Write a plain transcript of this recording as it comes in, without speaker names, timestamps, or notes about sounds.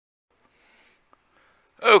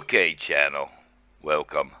Okay, channel.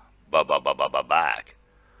 Welcome. Back.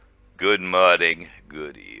 Good morning,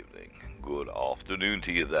 good evening, good afternoon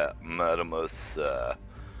to you there, madamus.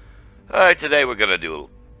 Alright, today we're gonna do a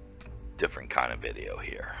different kind of video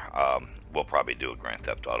here. We'll probably do a Grand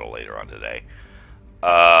Theft Auto later on today.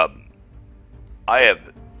 I have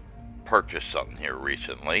purchased something here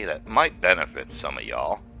recently that might benefit some of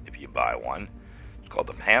y'all if you buy one. It's called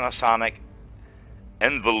the Panasonic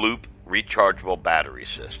Eveloop rechargeable battery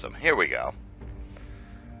system. Here we go.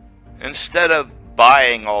 Instead of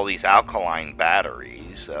buying all these alkaline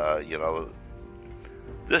batteries,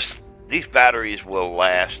 these batteries will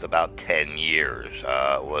last about 10 years.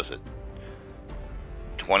 Was it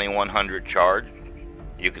 2100 charge?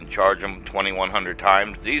 You can charge them 2100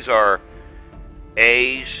 times. These are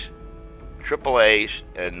A's, triple A's,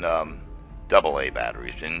 and double A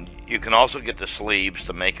batteries, and you can also get the sleeves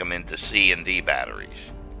to make them into C and D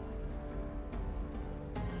batteries,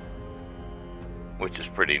 which is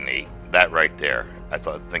pretty neat. That right there, I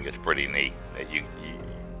think it's pretty neat that you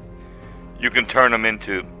can turn them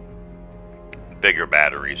into bigger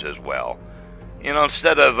batteries as well. You know,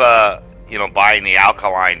 instead of buying the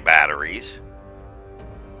alkaline batteries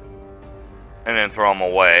and then throw them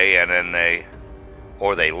away, and then they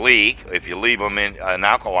leak. If you leave them in an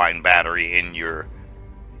alkaline battery in your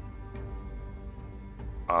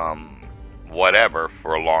whatever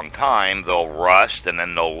for a long time, they'll rust and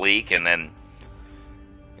then they'll leak, and then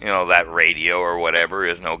that radio or whatever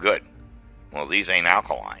is no good. Well, these ain't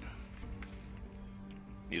alkaline.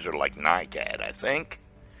 These are like NiCad, I think,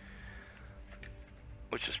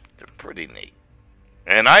 which is pretty neat.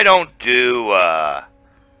 And I don't do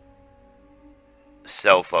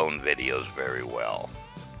cell phone videos very well,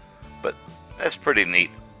 but that's pretty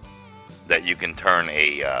neat that you can turn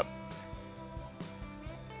a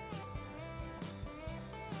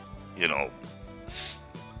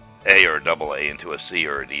A or double A into a C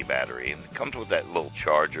or a D battery, and it comes with that little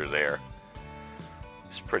charger there.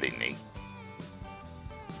 It's pretty neat.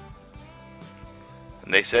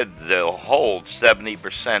 And they said they'll hold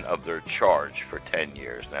 70% of their charge for 10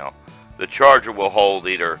 years. Now, the charger will hold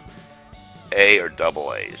either A or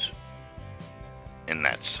double A's in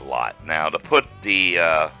that slot. Now, to put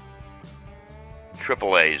the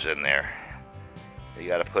triple A's in there, you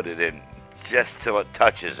got to put it in just till it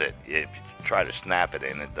touches it. If you try to snap it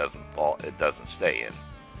in, it doesn't fall. It doesn't stay in.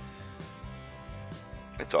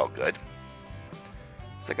 It's all good.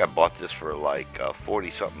 I think I bought this for like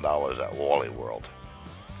 $40-something at Wally World.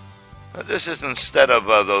 Now, this is instead of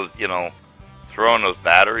those, throwing those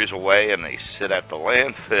batteries away and they sit at the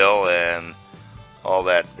landfill and all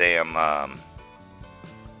that damn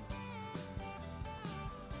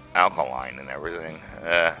alkaline and everything.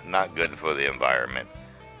 Not good for the environment.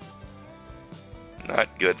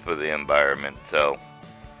 Not good for the environment. So,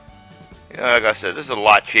 like I said, this is a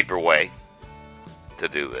lot cheaper way to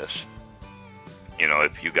do this.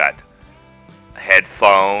 If you got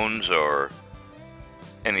headphones or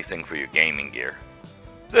anything for your gaming gear,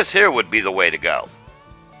 this here would be the way to go.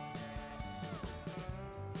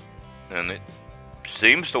 And it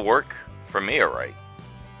seems to work for me all right.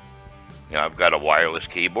 I've got a wireless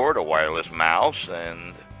keyboard, a wireless mouse,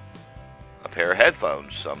 and a pair of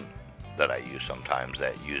headphones that I use sometimes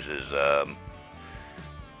that uses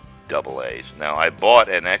double A's. Now, I bought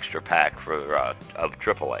an extra pack of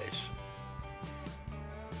triple A's.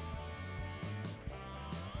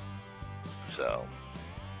 So,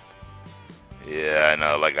 yeah, I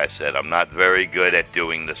know, like I said, I'm not very good at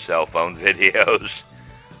doing the cell phone videos.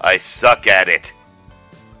 I suck at it.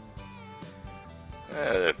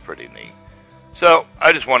 They're pretty neat. So,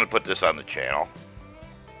 I just want to put this on the channel.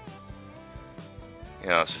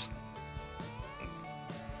 It's just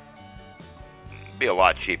be a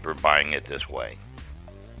lot cheaper buying it this way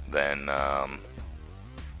than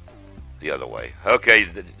the other way. Okay,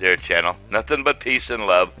 there, channel. Nothing but peace and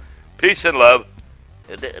love. Peace and love.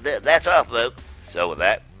 That's all, folks. So with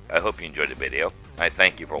that, I hope you enjoyed the video. I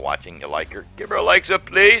thank you for watching. You like her? Give her a like, so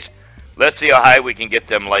please. Let's see how high we can get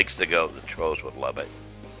them likes to go. The trolls would love it.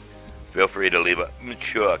 Feel free to leave a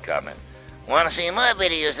mature comment. Want to see more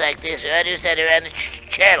videos like this or others that are on the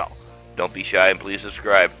channel? Don't be shy and please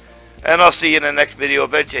subscribe. And I'll see you in the next video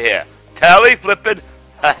adventure here. Tally flippin'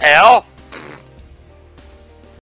 hell.